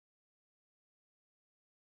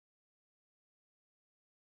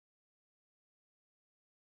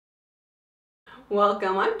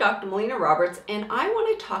Welcome, I'm Dr. Melina Roberts, and I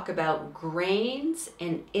want to talk about grains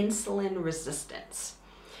and insulin resistance.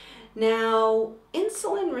 Now,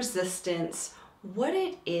 insulin resistance, what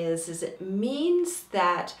it is it means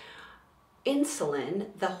that insulin,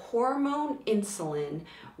 the hormone insulin,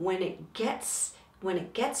 when it gets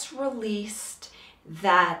released,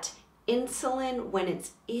 that insulin, when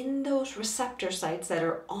it's in those receptor sites that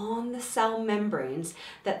are on the cell membranes,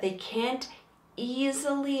 that they can't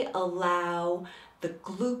easily allow the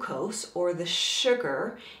glucose or the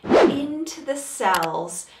sugar into the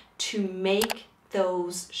cells to make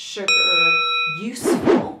those sugar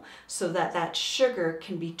useful so that that sugar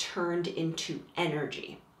can be turned into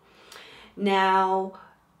energy. Now,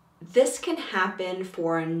 this can happen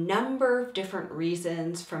for a number of different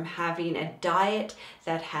reasons, from having a diet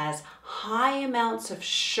that has high amounts of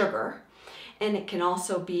sugar, and it can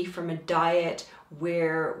also be from a diet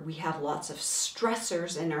where we have lots of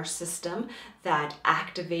stressors in our system that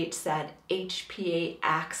activates that HPA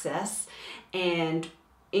axis and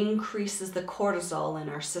increases the cortisol in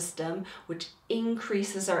our system, which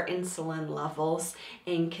increases our insulin levels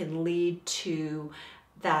and can lead to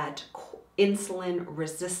that insulin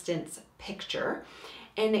resistance picture.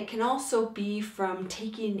 And it can also be from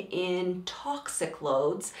taking in toxic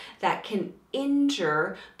loads that can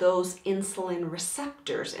injure those insulin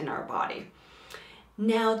receptors in our body.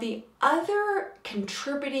 Now, the other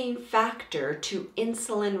contributing factor to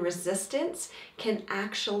insulin resistance can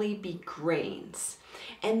actually be grains.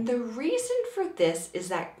 And the reason for this is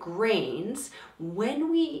that grains, when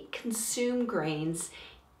we consume grains,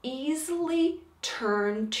 easily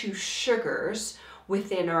turn to sugars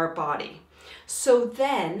within our body. So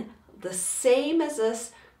then, the same as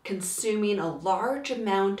us consuming a large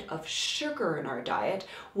amount of sugar in our diet,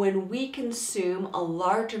 when we consume a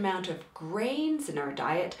large amount of grains in our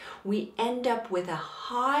diet, we end up with a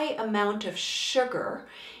high amount of sugar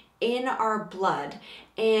in our blood,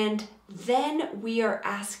 and then we are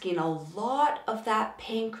asking a lot of that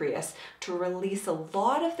pancreas to release a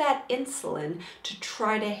lot of that insulin to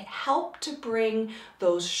try to help to bring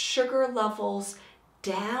those sugar levels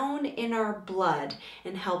down in our blood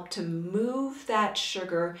and help to move that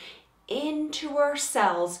sugar into our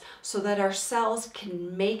cells so that our cells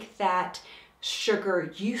can make that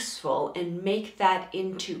sugar useful and make that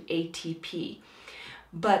into ATP.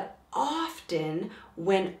 But often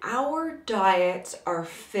when our diets are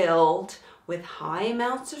filled with high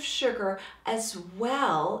amounts of sugar as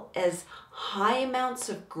well as high amounts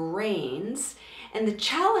of grains, and the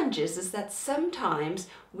challenge is that sometimes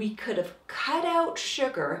we could have cut out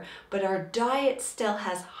sugar, but our diet still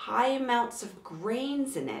has high amounts of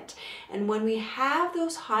grains in it. And when we have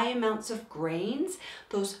those high amounts of grains,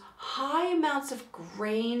 those high amounts of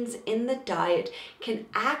grains in the diet can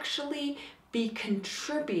actually be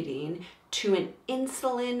contributing to an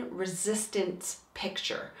insulin resistance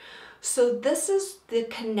picture. So this is the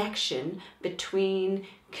connection between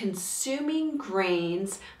consuming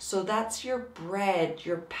grains, so that's your bread,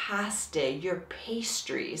 your pasta, your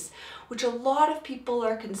pastries, which a lot of people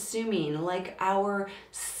are consuming, like our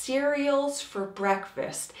cereals for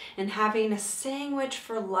breakfast, and having a sandwich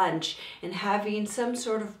for lunch, and having some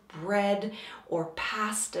sort of bread or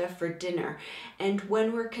pasta for dinner. And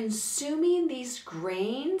when we're consuming these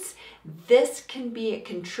grains, this can be a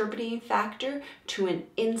contributing factor to an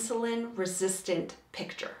insulin resistant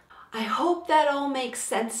picture. I hope that all makes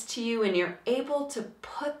sense to you and you're able to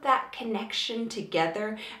put that connection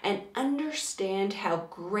together and understand how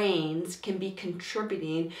grains can be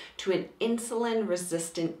contributing to an insulin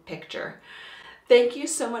resistant picture. Thank you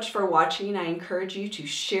so much for watching. I encourage you to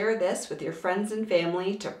share this with your friends and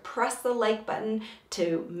family, to press the like button,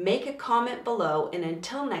 to make a comment below, and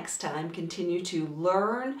until next time, continue to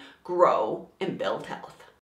learn, grow, and build health.